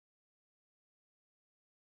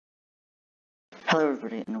Hello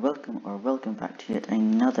everybody and welcome back to yet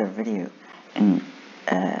another video in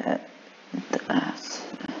my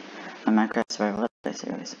Minecraft Survival Update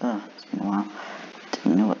series. It's been a while.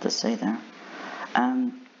 Didn't know what to say there.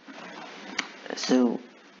 So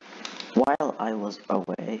while I was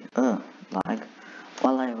away, while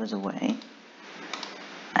I was away,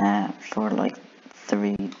 for like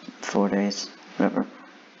 3-4 days, whatever.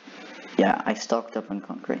 Yeah, I stocked up on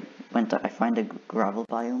concrete. I find a gravel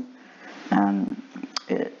biome.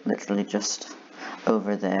 It literally just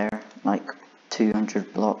over there, like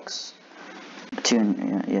 200 blocks,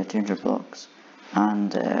 200 blocks,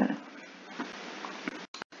 and got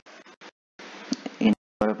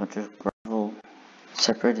a bunch of gravel,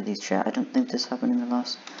 separated each share. I don't think this happened in the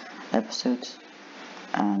last episodes,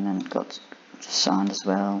 and then got sand as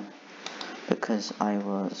well, because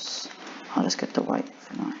I'll just get the white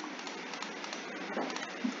for now,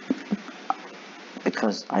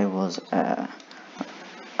 because I was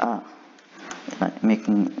like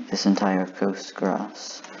making this entire coast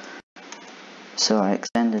grass, so I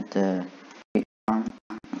extended the farm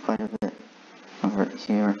quite a bit over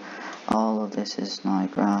here. All of this is now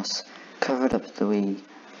grass, covered up the wee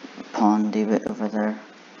pondy bit over there,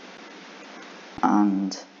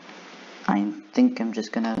 and I think I'm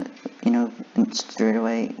just gonna, straight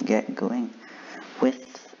away get going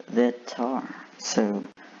with the tar. So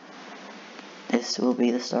this will be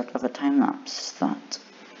the start of a time lapse that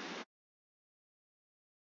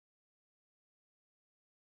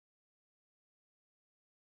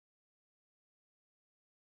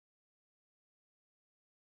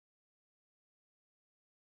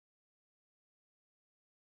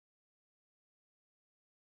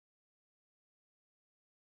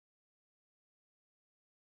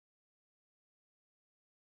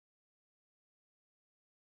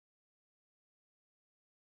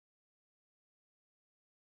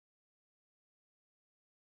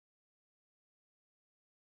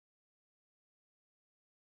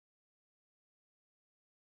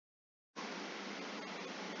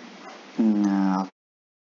no.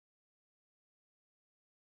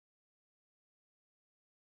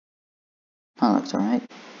 That looks alright.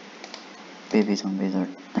 Baby zombies are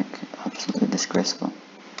like absolutely disgraceful.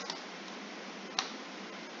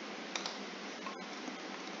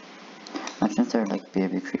 Imagine if they're like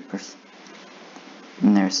baby creepers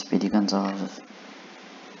and they're Speedy Gonzalez.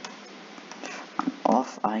 And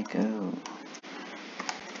off I go.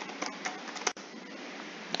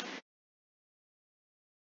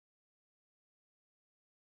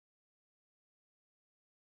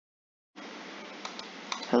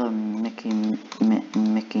 Hello Mickey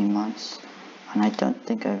Mouse, and I don't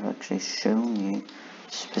think I've actually shown you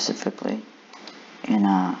specifically in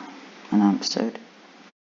an episode.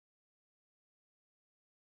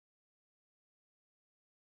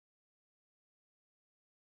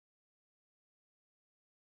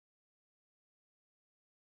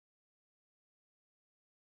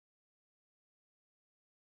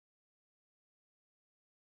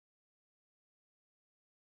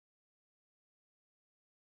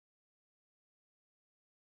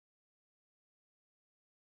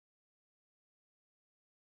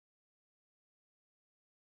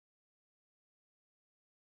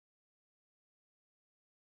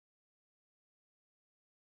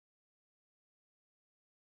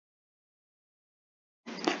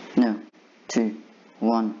 No, 2,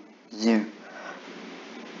 1, 0.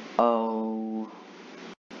 Oh,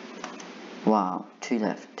 wow, 2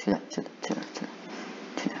 left, 2 left, 2 left, 2 left, 2 left,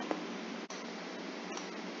 2 left.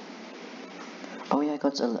 Oh yeah, I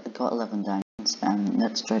got 11 diamonds.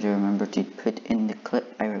 Let's try to remember to put in the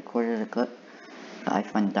clip. I recorded a clip. I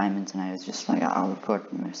found diamonds and I was just like, I'll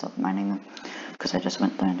record myself mining them, because I just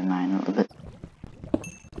went down to mine a little bit.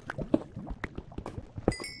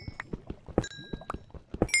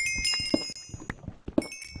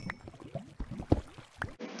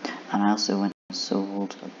 And I also went and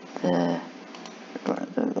sold I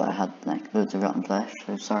had like loads of rotten flesh,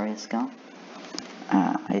 so sorry Skull.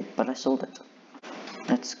 But I sold it.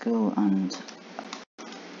 Let's go and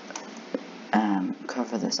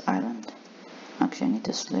cover this island. Actually, I need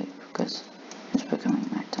to sleep because it's becoming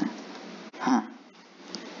night time. Huh.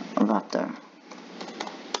 Right there.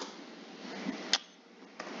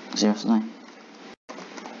 Seriously?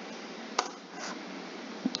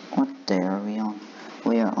 What day are we on?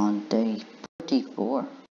 We are on day 34.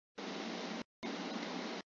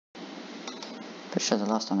 But sure, the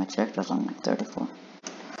last time I checked I was on like 34.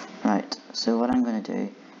 Right, so what I'm going to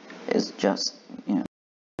do is just,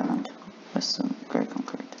 around with some grey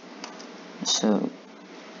concrete. So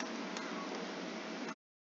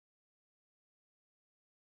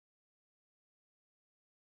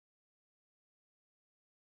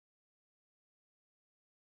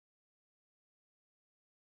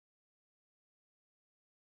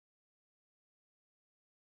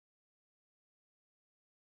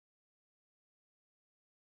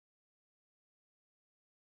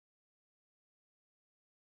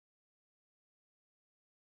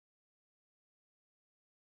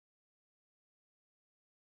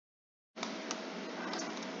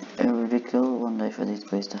It would be cool one day for these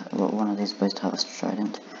boys to one of these boys to have a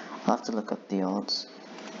trident. I'll have to look up the odds.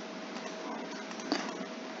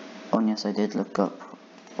 Oh yes, I did look up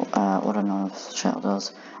what a north shell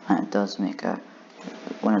does, and it does make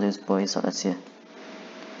one of those buoys that lets you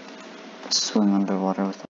swim underwater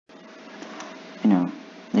with,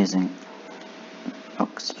 using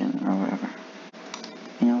oxygen or whatever.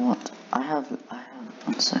 You know what? I have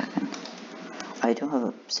 1 second. I don't have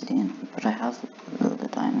obsidian, but I have loads of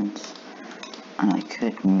diamonds, and I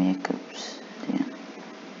could make obsidian.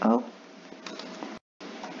 Oh,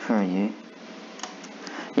 who are you?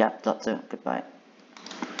 Yep, that's it. Goodbye.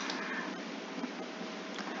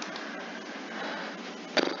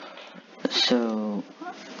 So,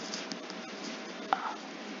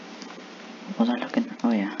 what was I looking?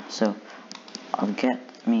 Oh yeah. So, I'll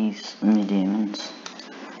get me diamonds.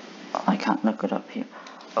 Oh, I can't look it up here.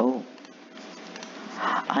 Oh,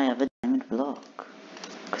 I have a diamond block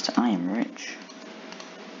because I am rich.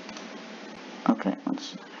 Okay, 1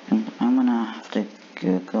 second. I'm gonna have to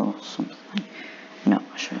Google something. No,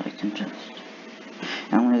 sure I can just.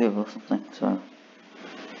 I'm gonna Google something. So,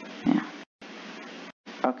 yeah.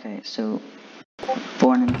 Okay, so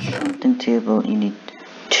for an enchanting table, you need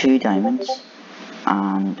 2 diamonds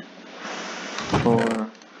and 4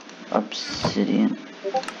 obsidian,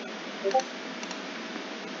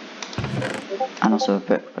 and also a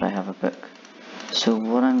book, but I have a book. So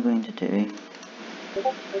what I'm going to do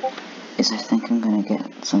is I think I'm going to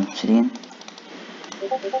get some obsidian,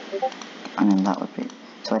 and then that would be,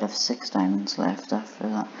 so I'd have 6 diamonds left after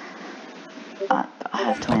that. I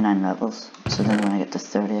have 29 levels, so then when I get to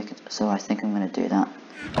 30 I could, so I think I'm going to do that.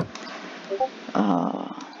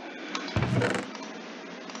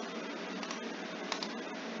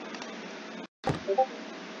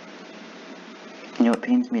 You know, it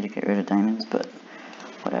pains me to get rid of diamonds, but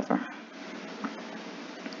whatever.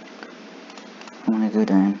 I'm gonna go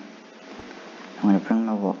down. I'm gonna bring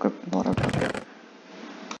my water bucket.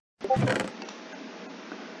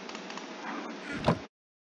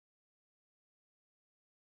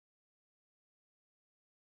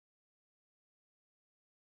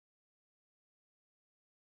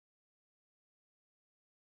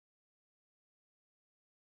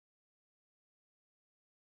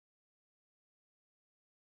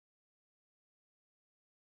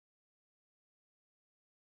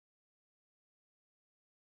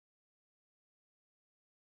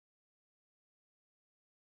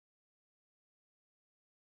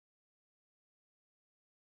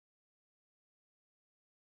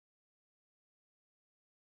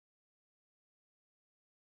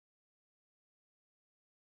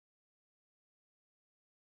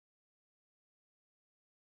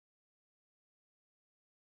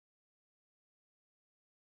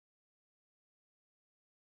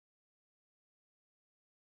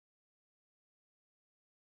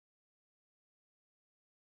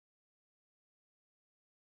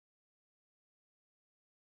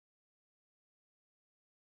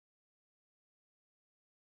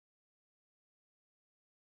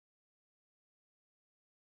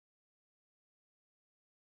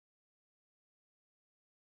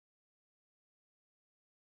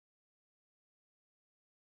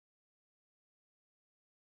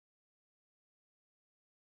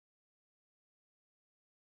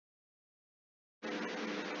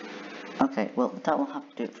 Okay, well that will have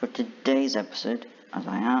to do it for today's episode, as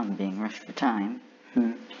I am being rushed for time.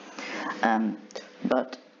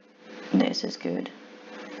 But this is good.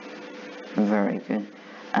 Very good.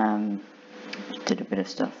 Did a bit of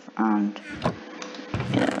stuff, and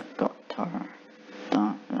got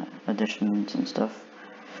additions and stuff.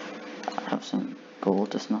 I have some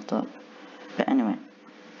gold to smelt up. But anyway,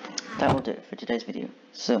 that will do it for today's video.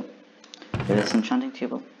 So, this is Enchanting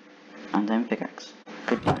Table, and I'm Pickaxe.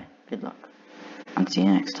 Goodbye, good luck, and see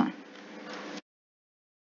you next time.